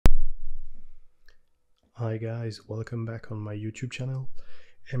Hi guys, welcome back on my YouTube channel.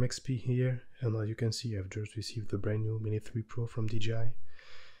 MXP here, and as you can see I've just received the brand new Mini 3 Pro from DJI.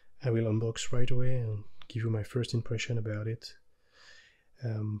 I will unbox right away and give you my first impression about it.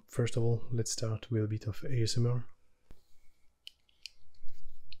 First of all, let's start with a bit of ASMR.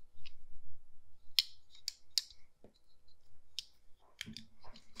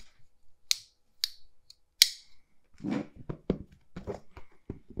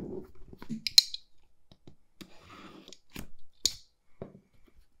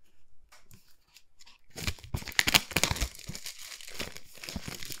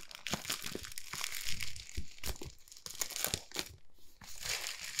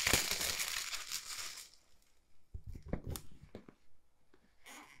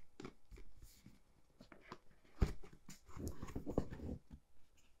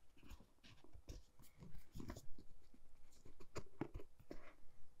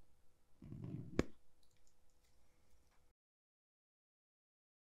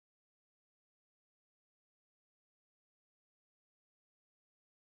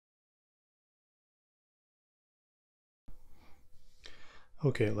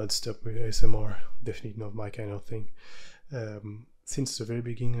 Okay, let's start with ASMR. Definitely not my kind of thing. Since the very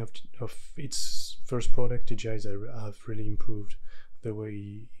beginning of its first product, DJI have really improved the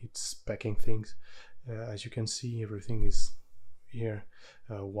way it's packing things. As you can see, everything is here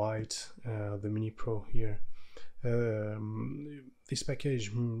white. The Mini Pro here. This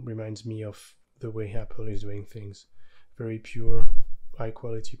package reminds me of the way Apple is doing things. Very pure, high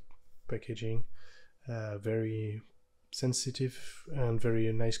quality packaging, very sensitive and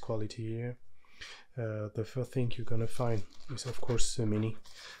very nice quality here. The first thing you're gonna find is of course a Mini.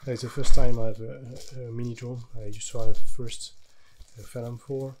 It's the first time I have a Mini drone. I used to have first a Phantom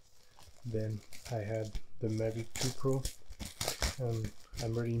 4, then I had the Mavic 2 Pro, and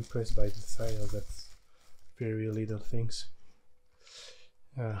I'm really impressed by the size of that very little things.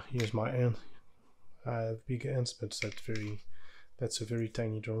 Here's my hand. I have big hands, but that's a very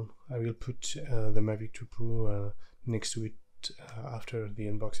tiny drone. I will put the Mavic 2 Pro next to it after the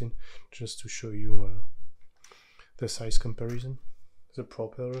unboxing, just to show you the size comparison. The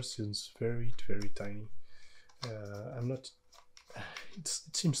propeller seems very tiny. It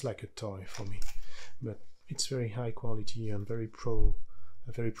seems like a toy for me, but it's very high quality and a very pro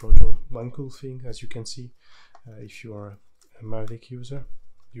drone. One cool thing, as you can see, if you are a Mavic user,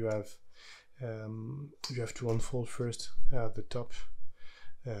 you have to unfold first the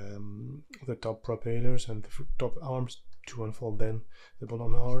top propellers and the top arms to unfold, then the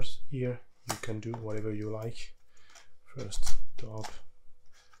bottom arms. Here you can do whatever you like. First top,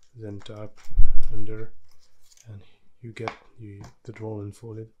 then top, under, and you get the drone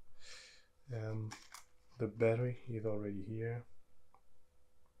unfolded. The battery is already here.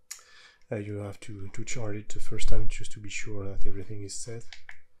 You have to charge it the first time just to be sure that everything is set.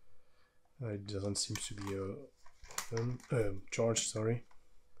 It doesn't seem to be charged, sorry.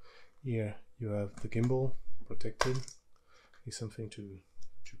 Here you have the gimbal protected. It's something to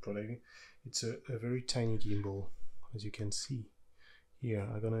protect it. It's a very tiny gimbal, as you can see. Here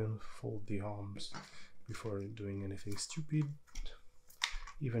I'm gonna unfold the arms before doing anything stupid.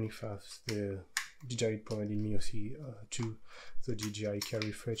 Even if I have the DJI provided me to the DJI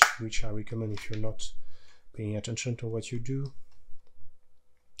Carry Fetch, which I recommend if you're not paying attention to what you do.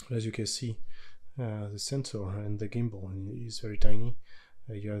 As you can see, the sensor and the gimbal is very tiny.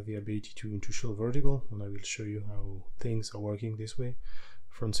 You have the ability to show vertical, and I will show you how things are working this way.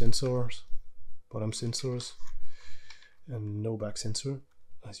 Front sensors, bottom sensors, and no back sensor.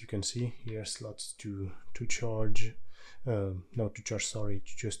 As you can see, here slots to charge, not to charge, sorry,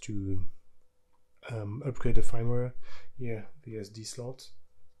 just to upgrade the firmware. Here the SD slot.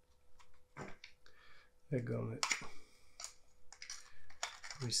 I'm gonna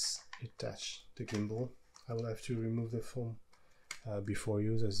attach the gimbal. I will have to remove the foam before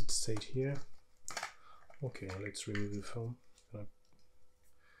use, as it states here. Okay, let's remove the foam.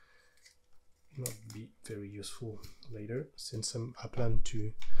 Not be very useful later, since I plan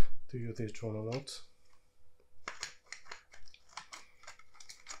to use this drone a lot.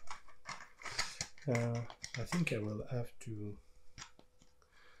 I think I will have to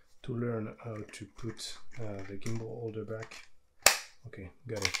learn how to put the gimbal holder back. Okay,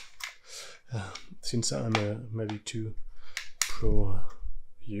 got it. Since I'm a Mavic 2 Pro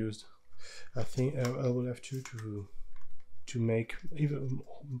used, I think I will have to make even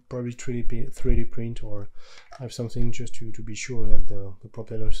probably 3D print, or have something just to be sure that the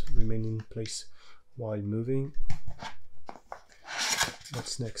propellers remain in place while moving.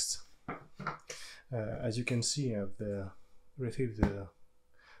 What's next? As you can see, I have received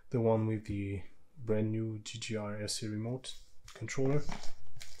the one with the brand new GGR SC remote controller,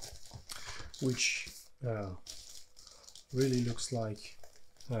 which really looks like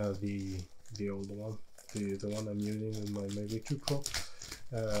the old one, the one I'm using with my Mavic 2 Pro.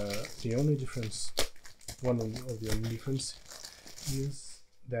 The only difference, one of the only difference, is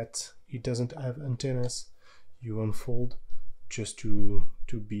that it doesn't have antennas. You unfold just you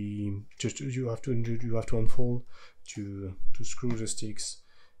have to unfold to screw the sticks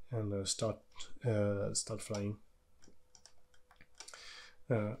and start flying.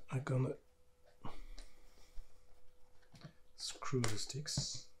 I'm gonna screw the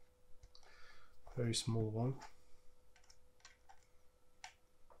sticks, very small one.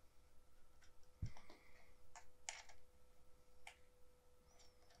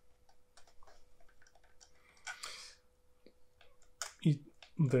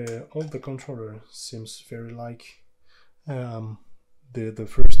 The controller seems very like the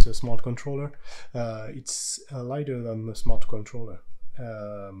first smart controller. It's lighter than the smart controller.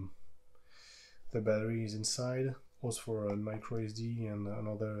 The battery is inside, also for a micro SD and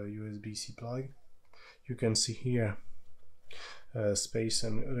another USB-C plug. You can see here space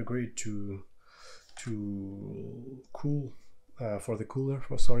and a grid to cool for the cooler.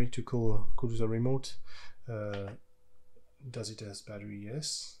 To cool the remote. Does it has battery?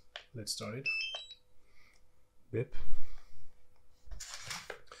 Yes. Let's start it. Beep.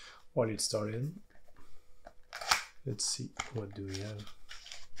 While it's started, let's see what do we have.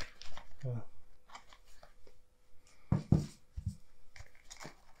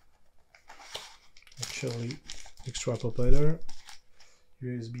 Actually, extra propeller,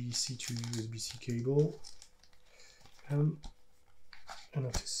 USB-C to USB-C cable, and a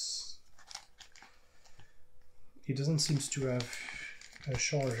notice. It doesn't seem to have a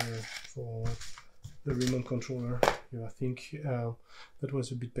charger for the remote controller. I think that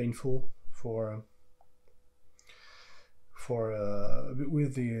was a bit painful with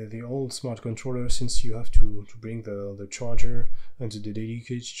the old smart controller, since you have to bring the charger and the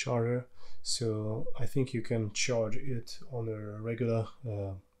dedicated charger. So I think you can charge it on a regular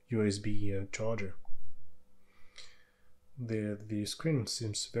USB charger. The screen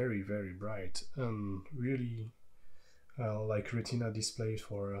seems very bright and really like Retina display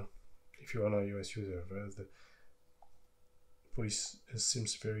for if you're an iOS user. The voice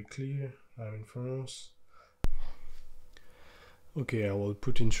seems very clear. I'm in France. Okay, I will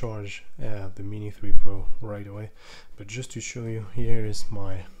put in charge the Mini 3 Pro right away, but just to show you, here is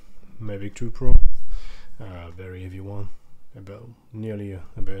my Mavic 2 Pro, very heavy one, nearly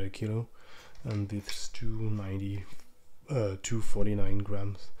about a kilo, and this 249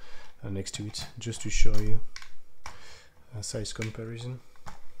 grams next to it, just to show you a size comparison.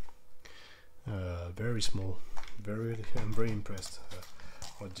 Very small, I'm very impressed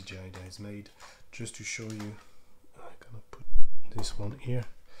what DJI has made. Just to show you, I'm gonna put this one here.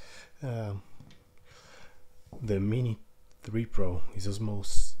 The Mini 3 Pro is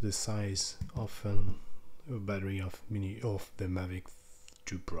almost the size of a battery of the Mavic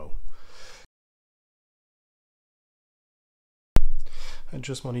 2 Pro. I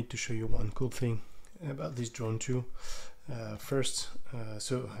just wanted to show you one cool thing about this drone too. First,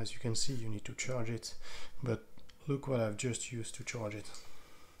 so as you can see, you need to charge it, but look what I've just used to charge it.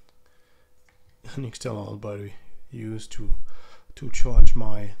 An external battery used to charge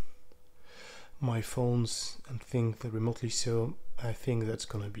my phones and things remotely. So I think that's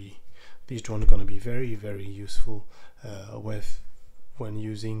gonna be, this drone gonna be very useful when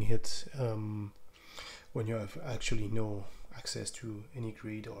using it when you have actually no access to any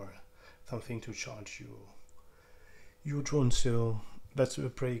grid or something to charge your drone. So that's a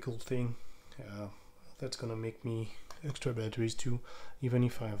pretty cool thing. That's gonna make me extra batteries too, even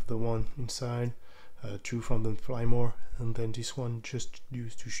if I have the one inside, two from the Flymore, and then this one just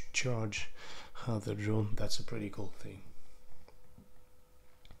used to charge the drone. That's a pretty cool thing.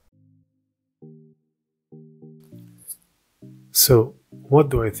 So what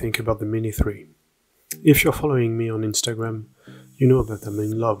do I think about the Mini 3? If you're following me on Instagram, you know that I'm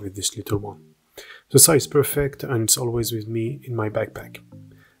in love with this little one. The size is perfect and it's always with me in my backpack.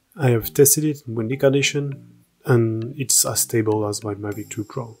 I have tested it in windy condition and it's as stable as my Mavic 2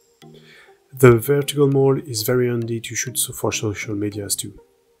 Pro. The vertical mode is very handy to shoot for social medias too.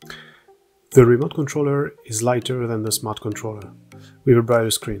 The remote controller is lighter than the smart controller, with a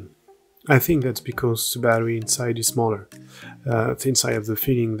brighter screen. I think that's because the battery inside is smaller, since I have the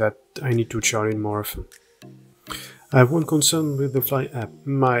feeling that I need to charge it more often. I have one concern with the Fly app.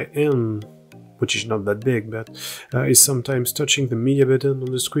 My hand, which is not that big, but is sometimes touching the media button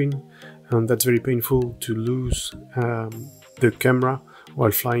on the screen, and that's very painful to lose the camera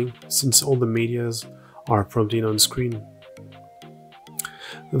while flying, since all the medias are prompted on screen.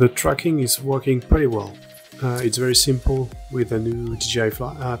 The tracking is working pretty well. It's very simple with the new DJI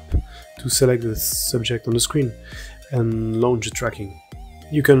Fly app to select the subject on the screen and launch the tracking.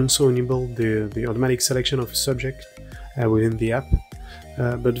 You can also enable the automatic selection of a subject within the app,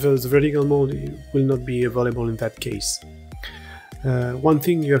 but the vertical mode will not be available in that case. One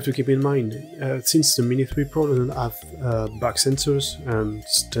thing you have to keep in mind, since the Mini 3 Pro doesn't have back sensors and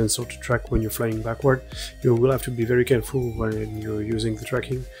sensor to track when you're flying backward, you will have to be very careful when you're using the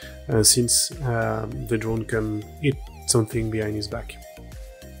tracking, since the drone can hit something behind his back.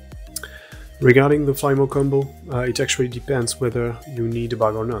 Regarding the Flymo combo, it actually depends whether you need a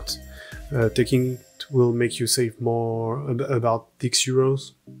bag or not. Taking it will make you save more, about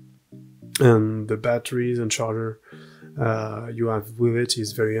 €6, and the batteries and charger you have with it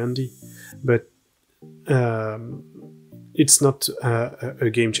is very handy, but it's not a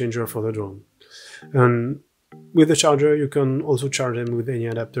game changer for the drone. And with the charger, you can also charge them with any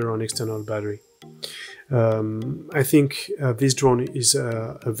adapter or an external battery. I think this drone is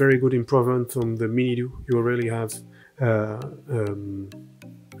a very good improvement from the Mini 2. You already have a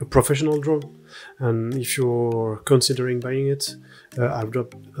professional drone, and if you're considering buying it, I've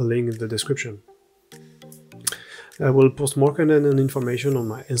dropped a link in the description. I will post more content and information on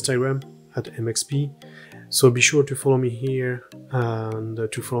my Instagram at MXP, so be sure to follow me here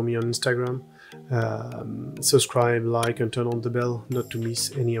and to follow me on Instagram. Subscribe, like, and turn on the bell not to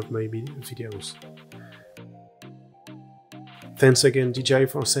miss any of my videos. Thanks again DJI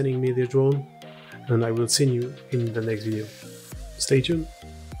for sending me the drone, and I will see you in the next video. Stay tuned.